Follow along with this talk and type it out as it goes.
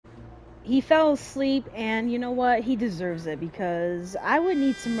He fell asleep, and you know what? He deserves it, because I would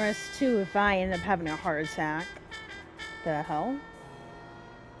need some rest too if I end up having a heart attack. The hell?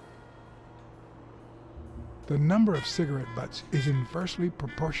 The number of cigarette butts is inversely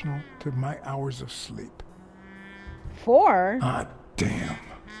proportional to my hours of sleep. 4? Ah, damn.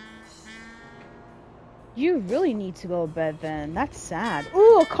 You really need to go to bed then. That's sad.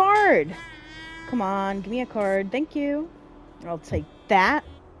 Ooh, a card! Come on, give me a card. Thank you. I'll take that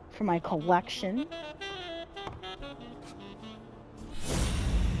for my collection.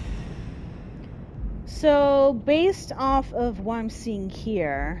 So, based off of what I'm seeing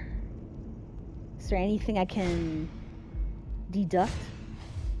here, is there anything I can deduct?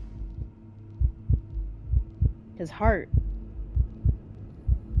 His heart.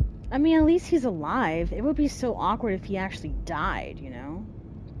 I mean, at least he's alive. It would be so awkward if he actually died, you know?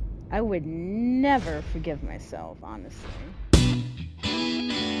 I would never forgive myself, honestly.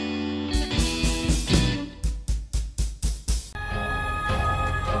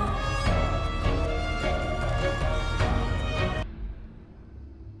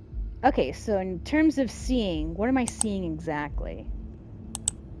 Okay, so in terms of seeing, what am I seeing exactly?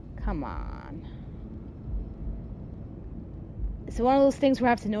 Come on. Is it one of those things where I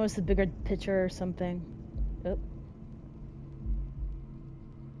have to notice the bigger picture or something? Oh.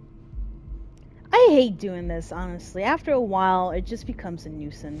 I hate doing this, honestly. After a while, it just becomes a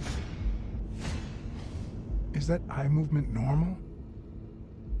nuisance. Is that eye movement normal?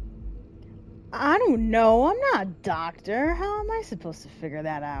 I don't know. I'm not a doctor. How am I supposed to figure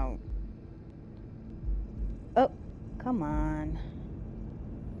that out? Oh, come on.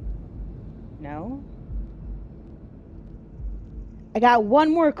 No? I got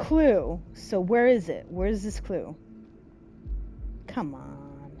one more clue. So where is it? Where is this clue? Come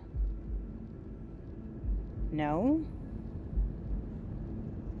on. No?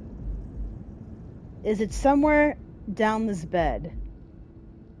 Is it somewhere down this bed?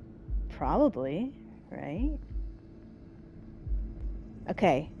 Probably, right?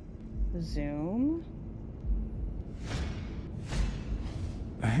 Okay. Zoom.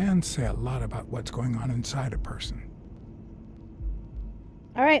 The hands say a lot about what's going on inside a person.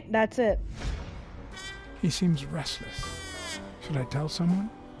 Alright, that's it. He seems restless. Should I tell someone?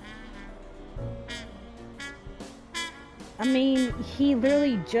 I mean, he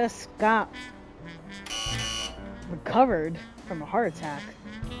literally just got recovered from a heart attack.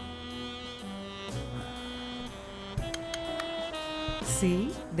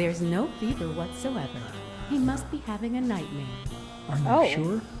 See? There's no fever whatsoever. He must be having a nightmare. Are you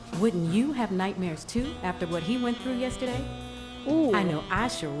sure? Wouldn't you have nightmares too after what he went through yesterday? Ooh. I know I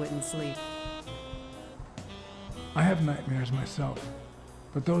sure wouldn't sleep. I have nightmares myself,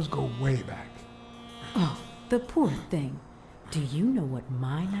 but those go way back. Oh, the poor thing. Do you know what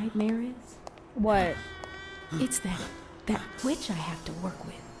my nightmare is? What? It's that witch I have to work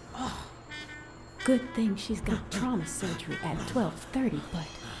with. Oh. Good thing she's got trauma surgery at 12:30, but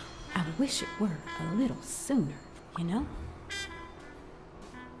I wish it were a little sooner, you know?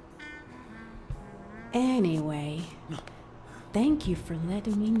 Anyway, thank you for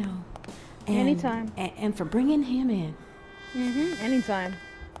letting me know. Anytime. And for bringing him in. Anytime.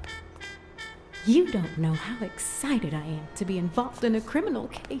 You don't know how excited I am to be involved in a criminal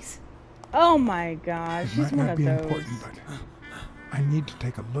case. Oh my gosh, It she's might one not of be those. important, but I need to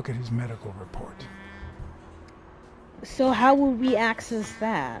take a look at his medical report. So how would we access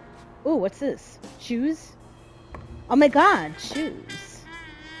that? Oh, what's this? Shoes? Oh my god, shoes.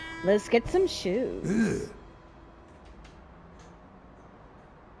 Let's get some shoes. Ugh.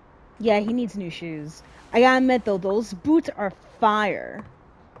 Yeah, he needs new shoes. I gotta admit though, those boots are fire.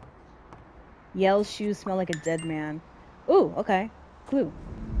 Yell's shoes smell like a dead man. Ooh, okay. Clue.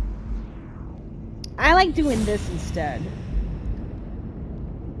 I like doing this instead.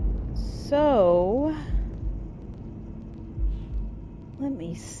 So... let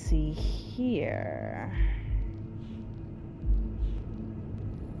me see here.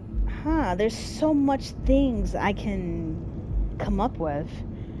 Huh, there's so much things I can come up with.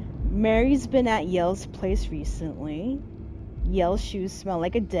 Mary's been at Yale's place recently. Yale's shoes smell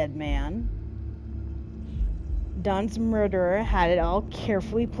like a dead man. Don's murderer had it all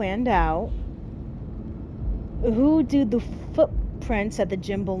carefully planned out. Who do the footprints at the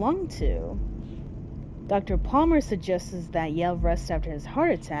gym belong to? Dr. Palmer suggests that Yale rests after his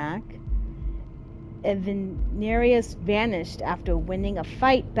heart attack. And Venerius vanished after winning a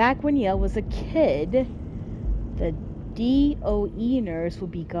fight back when Yale was a kid. The DOE nurse will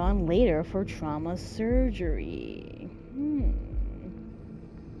be gone later for trauma surgery.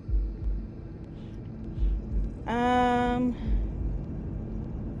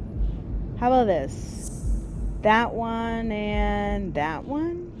 How about this? That one and that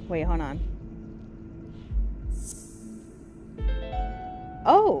one? Wait, hold on.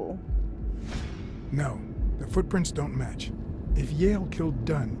 Oh. No, the footprints don't match. If Yale killed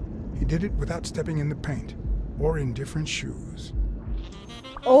Dunn, he did it without stepping in the paint, or in different shoes.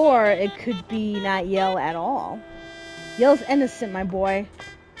 Or it could be not Yale at all. Yale's innocent, my boy.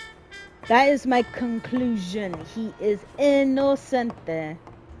 That is my conclusion. He is innocent.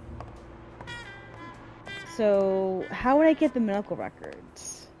 So, how would I get the medical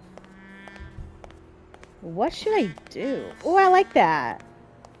records? What should I do? Oh, I like that.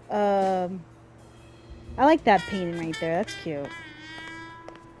 I like that painting right there. That's cute.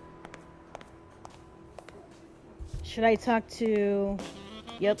 Should I talk to...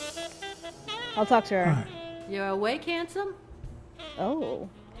 Yep. I'll talk to her. Hi. You're awake, handsome? Oh,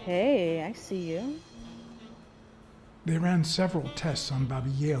 hey, I see you. They ran several tests on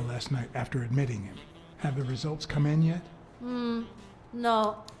Bobby Yale last night after admitting him. Have the results come in yet?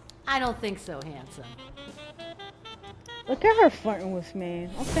 No, I don't think so, handsome. Look at her flirting with me.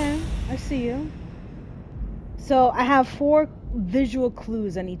 Okay, I see you. So I have 4 visual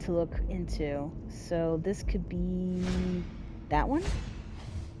clues I need to look into. So this could be that one?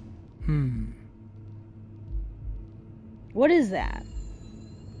 What is that?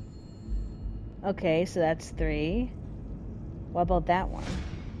 Okay, so that's 3. What about that one?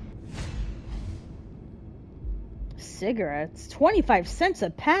 Cigarettes, 25 cents a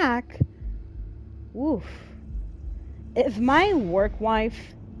pack. Oof. If my work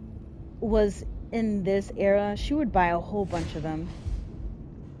wife was in this era, she would buy a whole bunch of them.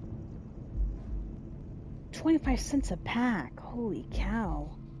 25 cents a pack. Holy cow.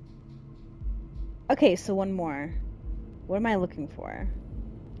 Okay, so one more. What am I looking for?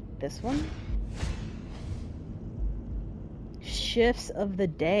 This one? Shifts of the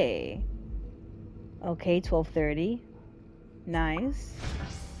day. Okay, 12:30. Nice.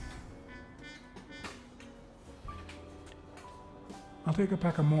 I'll take a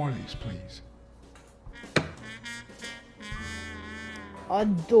pack of Morleys, please.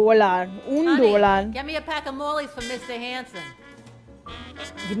 $1. $1. Get me a pack of Morleys for Mr. Hanson.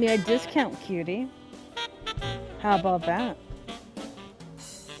 Give me a discount, cutie. How about that?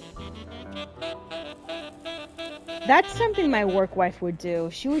 That's something my work wife would do.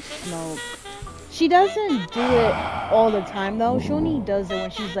 She would smoke. She doesn't do it all the time, though. She only does it when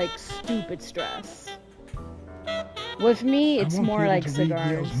she's, like, stupid stressed. With me, it's more like cigars. I won't be able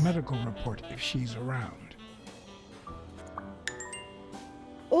to read Yale's medical report if she's around.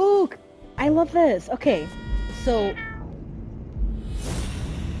 Ooh, I love this. Okay, so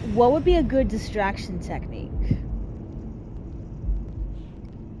what would be a good distraction technique?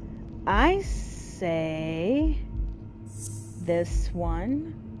 I say this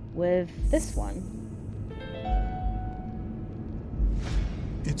one with this one.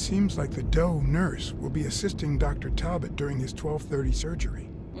 It seems like the Doe nurse will be assisting Dr. Talbot during his 12:30 surgery.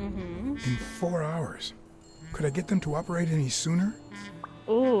 In 4 hours. Could I get them to operate any sooner?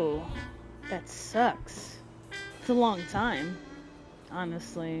 Ooh, that sucks. It's a long time,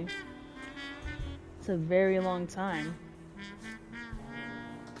 honestly. It's a very long time.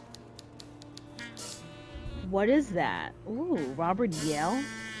 What is that? Ooh, Robert Yale?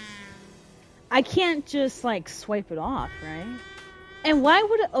 I can't just, like, swipe it off, right? And why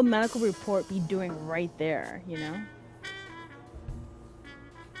would a medical report be doing right there, you know?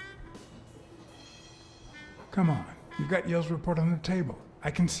 Come on, you've got Yale's report on the table.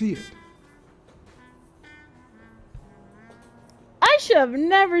 I can see it. I should have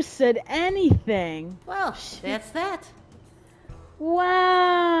never said anything. Well, that's that.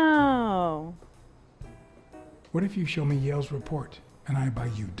 Wow. What if you show me Yale's report and I buy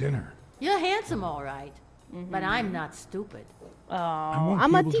you dinner? You're handsome, all right. But I'm not stupid. Oh, I won't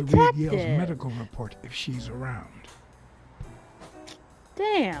I'm be a able to read detective. Yale's medical report if she's around.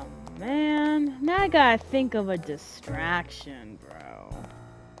 Damn, man. Now I gotta think of a distraction, bro.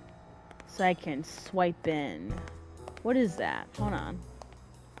 So I can swipe in. What is that? Hold on.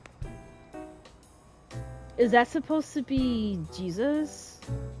 Is that supposed to be Jesus?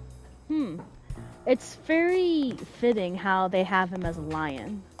 It's very fitting how they have him as a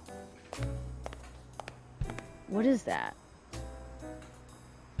lion. What is that?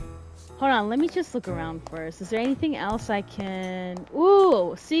 Hold on, let me just look around first. Is there anything else I can...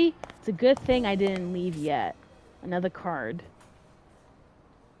 Ooh, see? It's a good thing I didn't leave yet. Another card.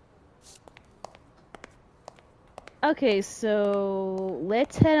 Okay, so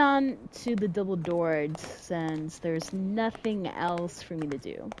let's head on to the double doors since there's nothing else for me to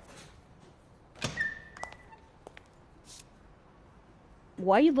do.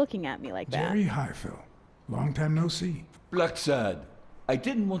 Why are you looking at me like that? Jerry Highfill. Long time no see. Blacksad, I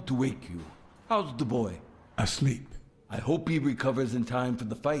didn't want to wake you. How's the boy? Asleep. I hope he recovers in time for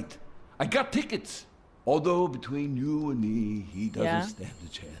the fight. I got tickets. Although between you and me, he doesn't stand a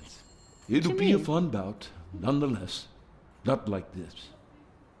chance. It'll be a fun bout, nonetheless. Not like this.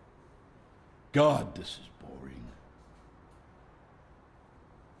 God, this is boring.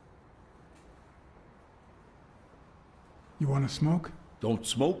 You want to smoke? Don't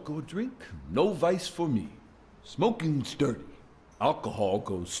smoke or drink. No vice for me. Smoking's dirty. Alcohol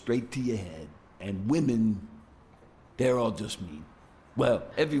goes straight to your head. And women, they're all just mean. Well,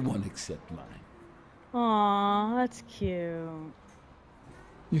 everyone except mine. Aw, that's cute.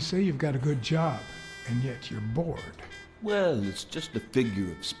 You say you've got a good job, and yet you're bored. Well, it's just a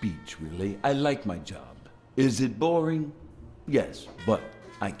figure of speech, really. I like my job. Is it boring? Yes, but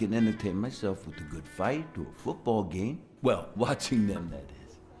I can entertain myself with a good fight or a football game. Well, watching them, that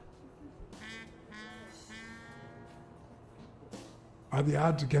is. Are the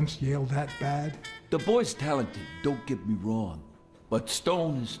odds against Yale that bad? The boy's talented, don't get me wrong. But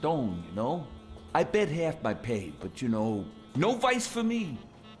stone is stone, you know? I bet half my pay, but you know, no vice for me.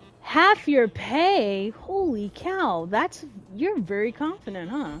 Half your pay? Holy cow, you're very confident,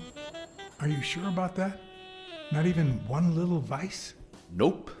 huh? Are you sure about that? Not even one little vice?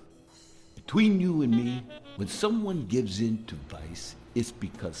 Nope. Between you and me, when someone gives in to vice, it's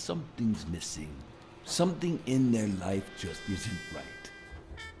because something's missing. Something in their life just isn't right.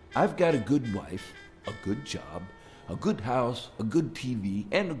 I've got a good wife, a good job, a good house, a good TV,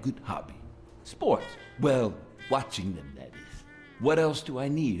 and a good hobby. Sports. Well, watching them, that is. What else do I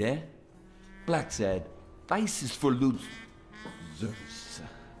need, eh? Blacksad, vice is for losers.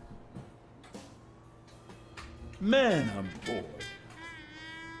 Man, I'm bored.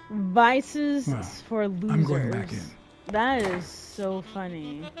 Vices Well, for losers. I'm going back in. That is so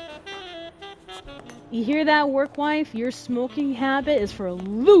funny. You hear that, work wife? Your smoking habit is for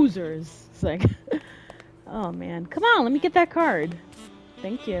losers. It's like, oh man. Come on, let me get that card.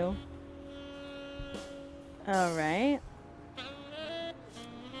 Thank you. Alright.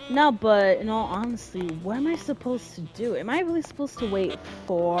 No, but in all honesty, what am I supposed to do? Am I really supposed to wait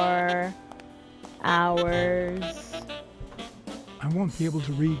 4 hours? I won't be able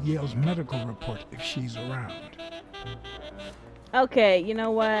to read Yale's medical report if she's around. Okay, you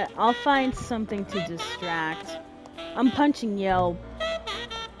know what? I'll find something to distract. I'm punching Yale,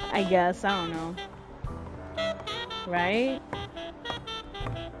 I guess. I don't know. Right?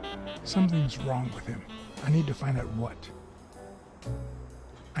 Something's wrong with him. I need to find out what.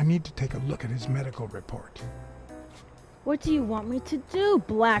 I need to take a look at his medical report. What do you want me to do,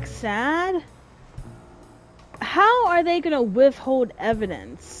 Blacksad? How are they gonna withhold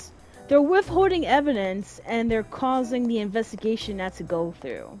evidence? They're withholding evidence and they're causing the investigation not to go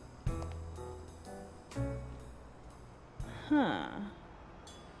through. Huh.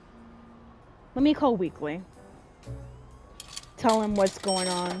 Let me call Weekly. Tell him what's going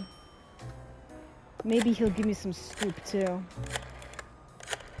on. Maybe he'll give me some scoop too.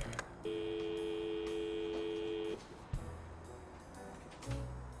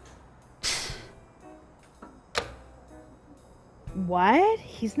 What?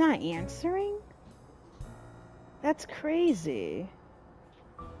 He's not answering? That's crazy.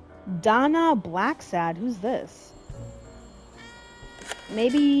 Donna Blacksad, who's this?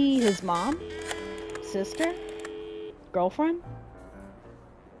 Maybe his mom? Sister? Girlfriend?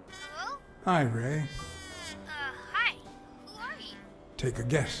 Hello? Hi, Ray. Hi. Who are you? Take a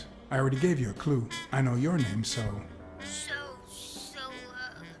guess. I already gave you a clue. I know your name, so...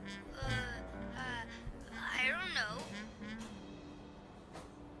 I don't know.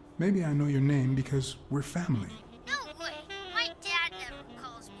 Maybe I know your name because we're family. No way. My dad never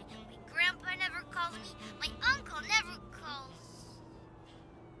calls me. My grandpa never calls me. My uncle never calls.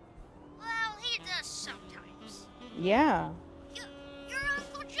 Well, he does sometimes. Yeah. You're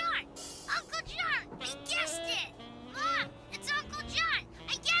Uncle John. Uncle John. I guessed it. Mom, it's Uncle John.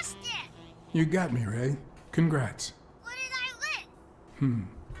 I guessed it. You got me, Ray. Congrats. What did I win?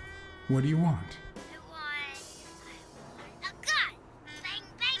 What do you want? I want a gun. Bang,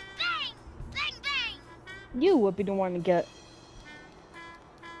 bang, bang. Bang, bang. You would be the one to get...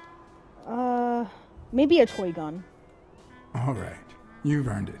 maybe a toy gun. All right. You've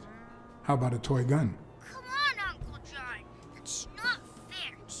earned it. How about a toy gun? Come on, Uncle John. That's not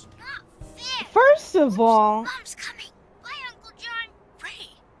fair. It's not fair. First of all... Mom's coming. Bye, Uncle John. Ray,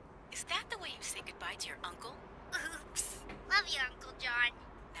 is that the way you say goodbye to your uncle? Oops. Love you, Uncle John.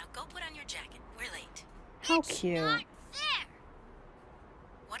 Now go put on your jacket. We're late. How It's cute. not fair.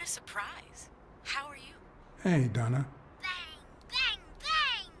 What a surprise. How are you? Hey, Donna. Bang, bang,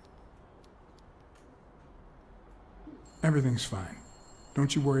 Everything's fine.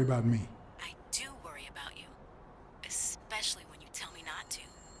 Don't you worry about me. I do worry about you. Especially when you tell me not to.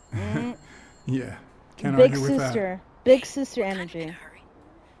 Yeah, can't Big argue with that. sister. Big sister We're kind of energy. in a hurry.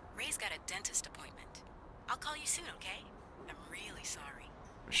 Ray's got a dentist appointment. I'll call you soon, okay? I'm really sorry.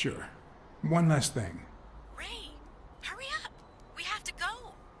 Sure. One last thing. Ray, hurry up. We have to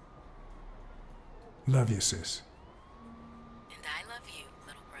go. Love you, sis. And I love you,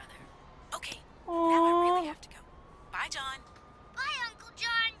 little brother. Okay, now I really have to go. Bye, John. Bye, Uncle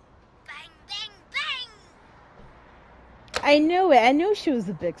John. Bang, bang, bang. I knew it. I knew she was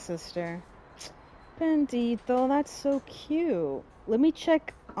a big sister. Bendito, that's so cute. Let me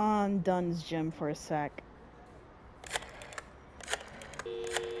check on Dunn's gym for a sec.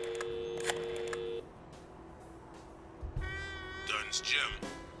 Dunn's gym.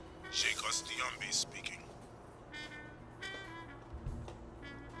 Sheikh Ostiambi speaking.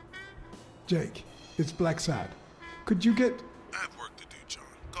 Jake, it's Blacksad. Could you get... I have work to do, John.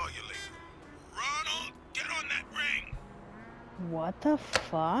 Call you later. Ronald, get on that ring! What the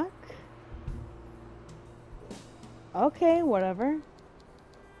fuck? Okay, whatever.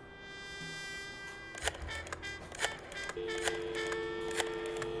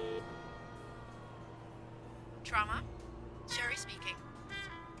 Trauma? Sherry speaking.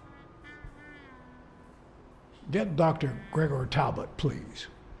 Get Dr. Gregor Talbot, please.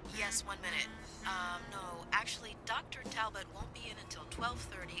 Yes, 1 minute. No, actually, Dr. Talbot won't be in until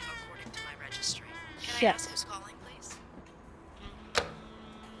 12:30 according to my registry. Can Shit. I ask who's calling, please?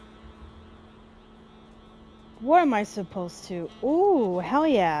 What am I supposed to? Ooh, hell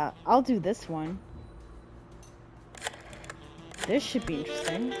yeah. I'll do this one. This should be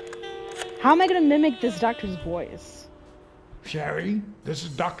interesting. How am I gonna mimic this doctor's voice? Sherry, this is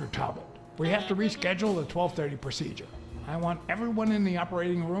Dr. Talbot. We have to reschedule the 12:30 procedure. I want everyone in the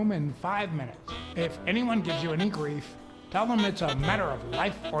operating room in 5 minutes. If anyone gives you any grief, tell them it's a matter of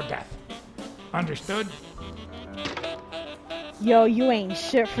life or death. Understood? Yo, you ain't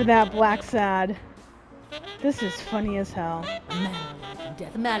shit for that, Blacksad. This is funny as hell. A matter of life and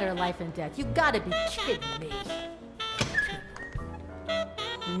death. A matter of life and death. You gotta be kidding me.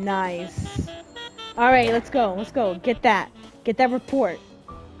 Nice. Alright, let's go. Let's go. Get that. Get that report.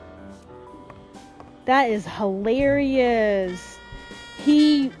 That is hilarious.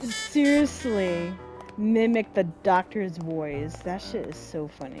 He seriously mimicked the doctor's voice. That shit is so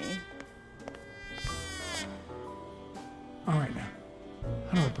funny. All right, now.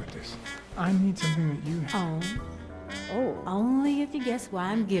 How do I put this? I need something that you have. Oh, Oh. only if you guess why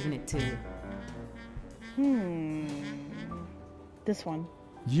I'm giving it to you. This one.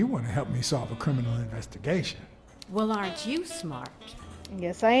 You want to help me solve a criminal investigation. Well, aren't you smart?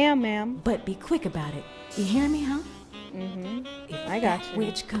 Yes, I am, ma'am. But be quick about it. You hear me, huh? Mm-hmm. I got you.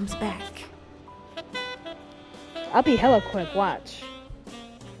 Witch comes back. I'll be hella quick. Watch.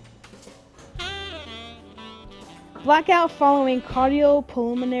 Blackout following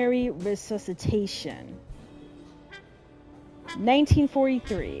cardiopulmonary resuscitation.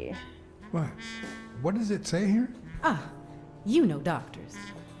 1943. What? What does it say here? Ah, you know doctors.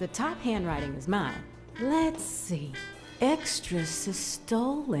 The top handwriting is mine. Let's see.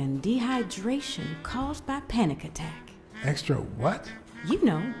 Extrasystole and dehydration caused by panic attack. Extra what? You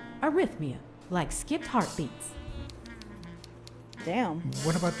know, arrhythmia, like skipped heartbeats. Damn.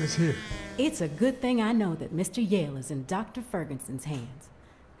 What about this here? It's a good thing I know that Mr. Yale is in Dr. Ferguson's hands.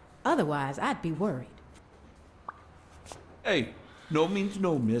 Otherwise, I'd be worried. Hey, no means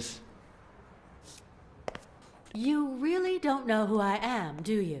no, miss. You really don't know who I am,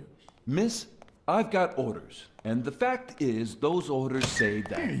 do you? Miss, I've got orders. And the fact is, those orders say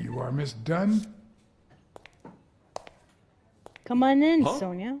There that... you are, Miss Dunn. Come on in, Huh?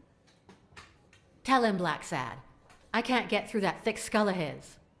 Sonia. Tell him, Blacksad. I can't get through that thick skull of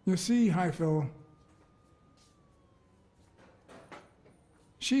his. You see, Highfill,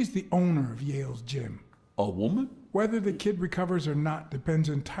 she's the owner of Yale's gym. A woman? Whether the kid recovers or not depends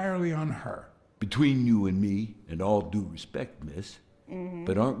entirely on her. Between you and me, and all due respect, miss,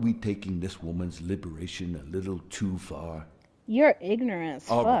 but aren't we taking this woman's liberation a little too far? You're ignorant as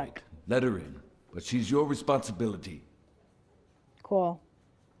All fuck. right, let her in. But she's your responsibility. Cool.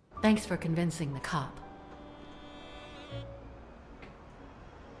 Thanks for convincing the cop.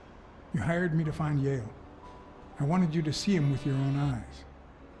 You hired me to find Yale. I wanted you to see him with your own eyes.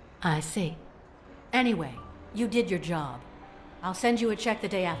 I see. Anyway, you did your job. I'll send you a check the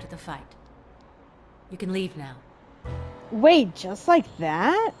day after the fight. You can leave now. Wait, just like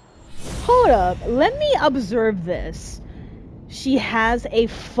that? Hold up. Let me observe this. She has a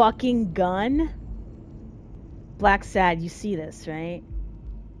fucking gun? Blacksad, you see this, right?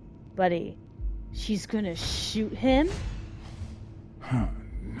 Buddy, She's gonna shoot him? Huh,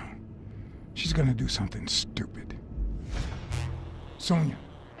 no. She's gonna do something stupid. Sonia,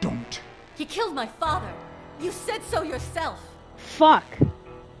 don't. He killed my father. You said so yourself. Fuck.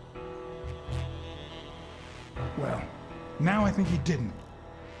 Well, now I think he didn't.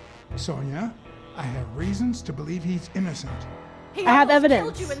 Sonia, I have reasons to believe he's innocent. He I have almost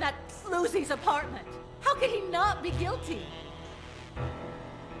evidence. killed you in that floozy's apartment. How could he not be guilty?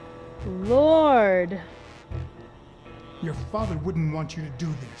 Lord. Your father wouldn't want you to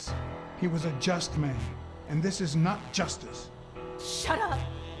do this. He was a just man, and this is not justice. Shut up.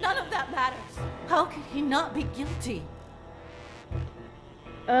 None of that matters. How could he not be guilty?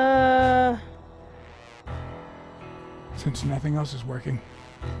 Since nothing else is working,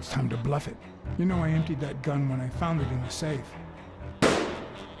 it's time to bluff it. You know I emptied that gun when I found it in the safe.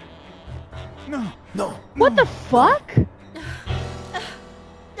 No. No. What the fuck?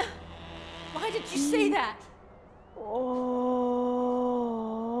 Why did you say that? Oh.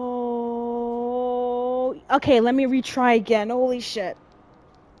 Okay, let me retry again. Holy shit.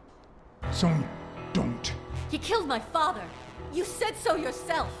 Sonia, don't. He killed my father. You said so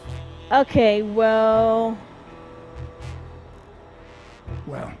yourself. Okay, well.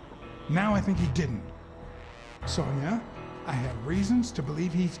 Well, now I think he didn't. Sonia, I have reasons to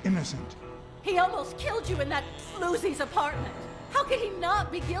believe he's innocent. He almost killed you in that floozy's apartment. How could he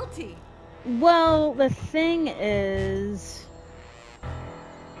not be guilty? Well, the thing is.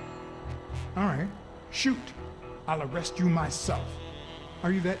 All right, shoot. I'll arrest you myself.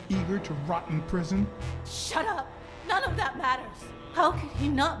 Are you that eager to rot in prison? Shut up. None of that matters. How could he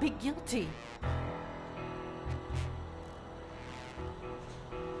not be guilty?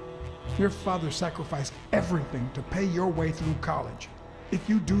 Your father sacrificed everything to pay your way through college. If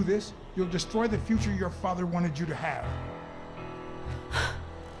you do this, you'll destroy the future your father wanted you to have.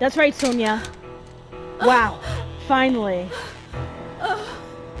 That's right, Sonia. Wow. Finally.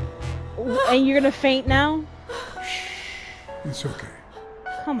 And you're gonna faint now? It's okay.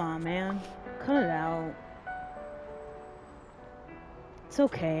 Come on, man. Cut it out. It's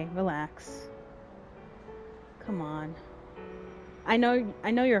okay. Relax. Come on. I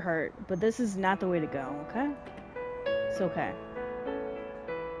know you're hurt, but this is not the way to go, okay? It's okay.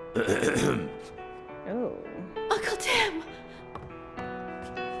 Oh. Uncle Tim!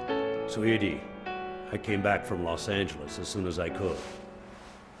 Sweetie, I came back from Los Angeles as soon as I could.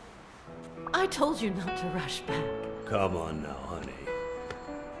 I told you not to rush back. Come on now, honey.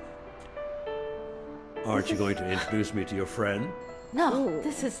 Aren't you going to introduce me to your friend? No, Ooh.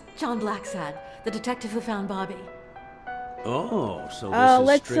 this is John Blacksad, the detective who found Bobby. Oh, so this is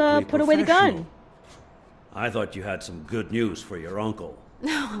Let's strictly put away the gun. professional. I thought you had some good news for your uncle.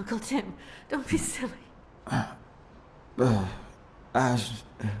 No, Uncle Tim, don't be silly.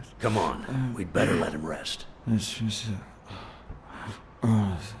 Come on, we'd better let him rest.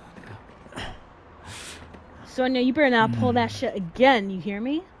 Sonia, you better not pull that shit again, you hear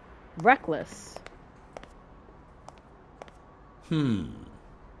me? Reckless.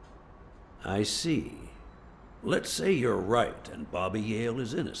 I see. Let's say you're right and Bobby Yale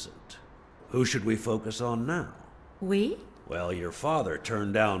is innocent. Who should we focus on now? We? Well, your father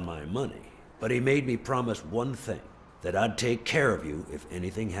turned down my money, but he made me promise one thing, that I'd take care of you if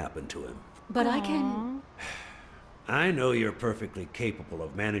anything happened to him. But I can... I know you're perfectly capable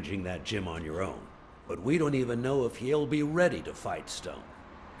of managing that gym on your own, but we don't even know if he'll be ready to fight Stone.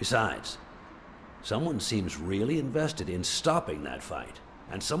 Besides, someone seems really invested in stopping that fight,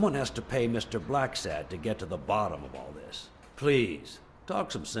 and someone has to pay Mr. Blacksad to get to the bottom of all this. Please, talk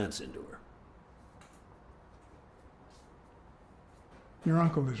some sense into her. Your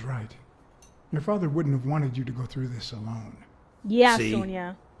uncle is right. Your father wouldn't have wanted you to go through this alone. Yeah, See?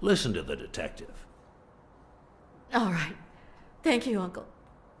 Sonia. Listen to the detective. All right. Thank you, Uncle.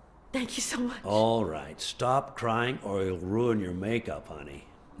 Thank you so much. All right, stop crying or you'll ruin your makeup, honey.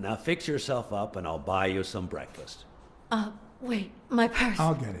 Now fix yourself up and I'll buy you some breakfast. Wait, my purse.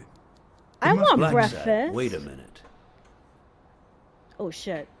 I'll get it. I want Blacksad, breakfast. wait a minute. Oh,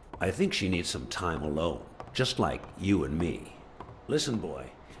 shit. I think she needs some time alone, just like you and me. Listen, boy,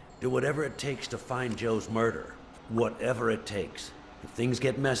 do whatever it takes to find Joe's murderer. Whatever it takes. If things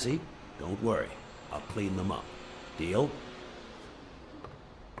get messy, don't worry. I'll clean them up. Deal?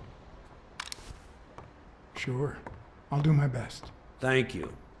 Sure. I'll do my best. Thank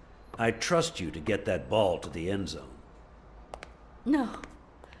you. I trust you to get that ball to the end zone. No.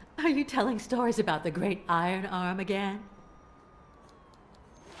 Are you telling stories about the great iron arm again?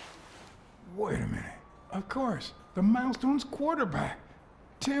 Wait a minute. Of course. The Milestones quarterback.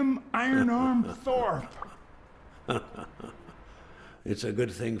 Tim Iron Arm Thorpe. It's a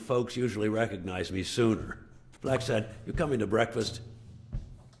good thing folks usually recognize me sooner. Blacksad, you coming to breakfast?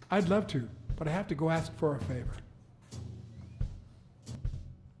 I'd love to, but I have to go ask for a favor.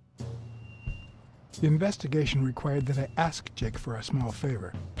 The investigation required that I ask Jake for a small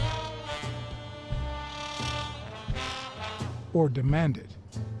favor. Or demand it,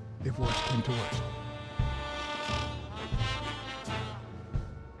 if worse came to worse.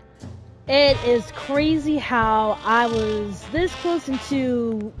 It is crazy how I was this close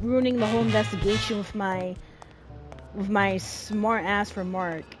into ruining the whole investigation with my smart ass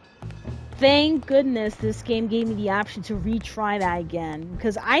remark. Thank goodness this game gave me the option to retry that again,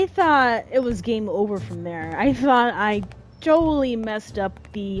 because I thought it was game over from there. I thought I totally messed up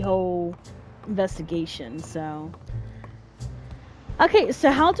the whole investigation, so... Okay,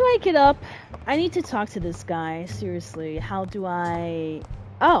 so how do I get up? I need to talk to this guy, seriously. How do I...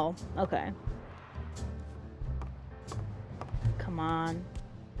 Oh, okay. Come on.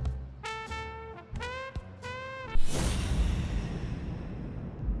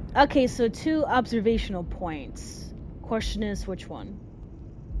 Okay, so 2 observational points. Question is, which one?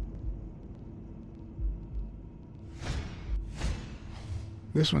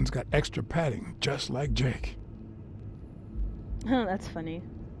 This one's got extra padding, just like Jake. Oh, that's funny.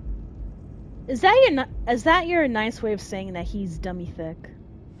 Is that your nice way of saying that he's dummy thick?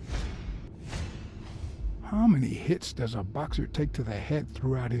 How many hits does a boxer take to the head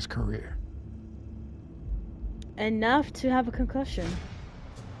throughout his career? Enough to have a concussion.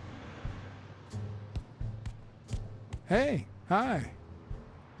 Hey, hi.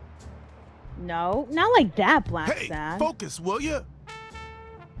 No, not like that, Blacksad. Hey, focus, will ya?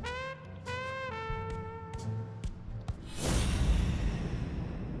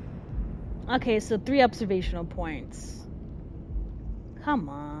 Okay, so 3 observational points. Come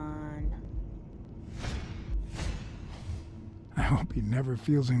on. I hope he never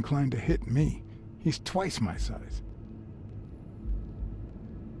feels inclined to hit me. He's twice my size.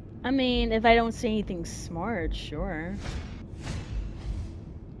 I mean, if I don't say anything smart, sure.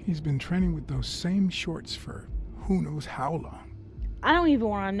 He's been training with those same shorts for who knows how long. I don't even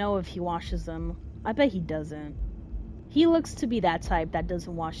want to know if he washes them. I bet he doesn't. He looks to be that type that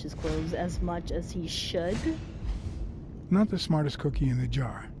doesn't wash his clothes as much as he should. Not the smartest cookie in the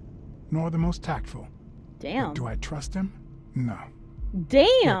jar, nor the most tactful. Damn. But do I trust him? No. Damn.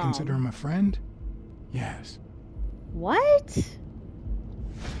 Do I consider him a friend? Yes. What?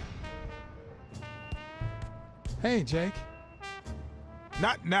 Hey, Jake.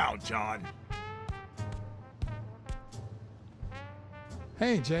 Not now, John.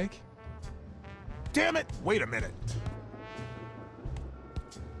 Hey, Jake. Damn it! Wait a minute.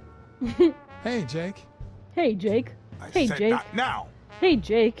 Hey, Jake. Hey, Jake. I Hey, said Jake. not now. Hey,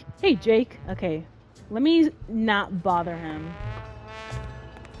 Jake. Hey, Jake. Okay. Let me not bother him.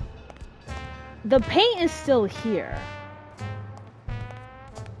 The paint is still here.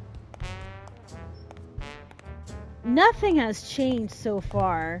 Nothing has changed so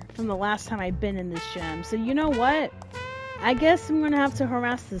far from the last time I've been in this gym. So you know what? I guess I'm gonna have to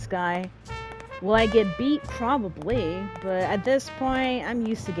harass this guy. Will I get beat? Probably. But at this point, I'm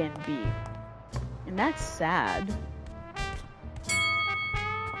used to getting beat. And that's sad.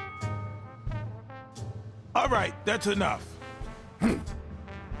 All right, that's enough.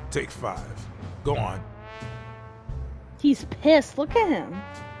 Take 5. Go on. He's pissed. Look at him.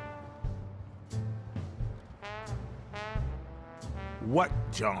 What,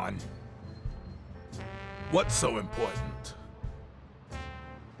 John? What's so important?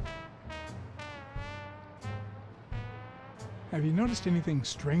 Have you noticed anything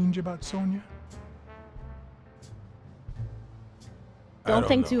strange about Sonia? Don't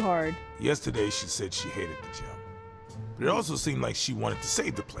think know. too hard. Yesterday she said she hated the gym. But it also seemed like she wanted to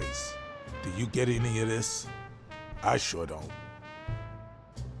save the place. Do you get any of this? I sure don't.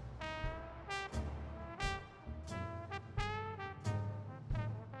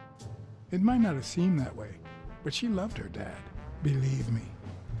 It might not have seemed that way, but she loved her dad. Believe me,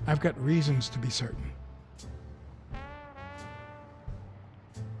 I've got reasons to be certain.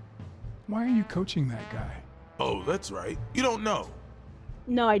 Why are you coaching that guy? Oh, that's right. You don't know.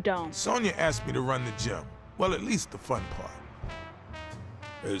 No, I don't. Sonia asked me to run the gym. Well, at least the fun part.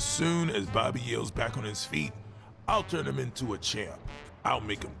 As soon as Bobby Yale's back on his feet, I'll turn him into a champ. I'll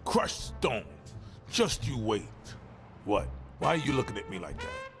make him crush stone. Just you wait. What? Why are you looking at me like that?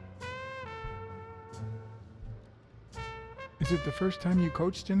 Is it the first time you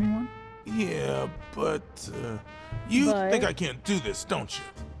coached anyone? Yeah, but you think I can't do this, don't you?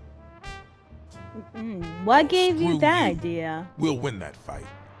 What gave you Screw that you. idea? We'll win that fight.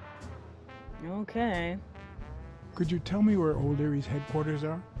 Okay. Could you tell me where O'Leary's headquarters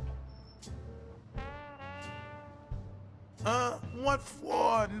are? What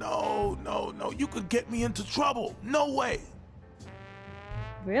for? No, no, no. You could get me into trouble. No way.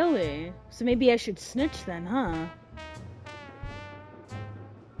 Really? So maybe I should snitch then, huh?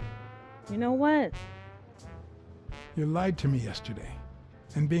 You know what? You lied to me yesterday.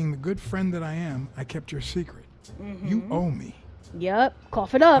 And being the good friend that I am, I kept your secret. You owe me. Yep,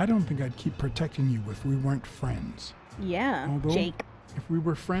 cough it up. I don't think I'd keep protecting you if we weren't friends. Yeah, Although, Jake. if we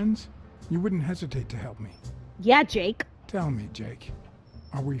were friends, you wouldn't hesitate to help me. Yeah, Jake. Tell me, Jake,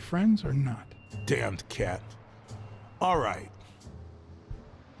 are we friends or not? Damned cat. All right.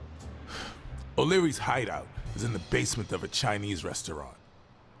 O'Leary's hideout is in the basement of a Chinese restaurant.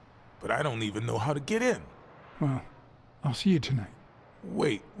 But I don't even know how to get in. Well, I'll see you tonight.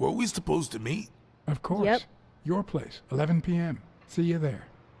 Wait, were we supposed to meet? Of course. Yep. Your place, 11 p.m. See you there.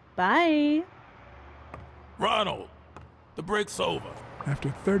 Bye. Ronald, the break's over. After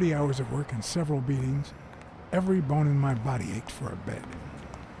 30 hours of work and several beatings, every bone in my body ached for a bed.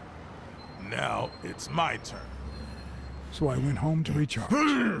 Now it's my turn. So I went home to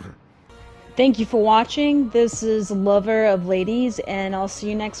recharge. Thank you for watching. This is Lover of Ladies, and I'll see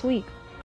you next week.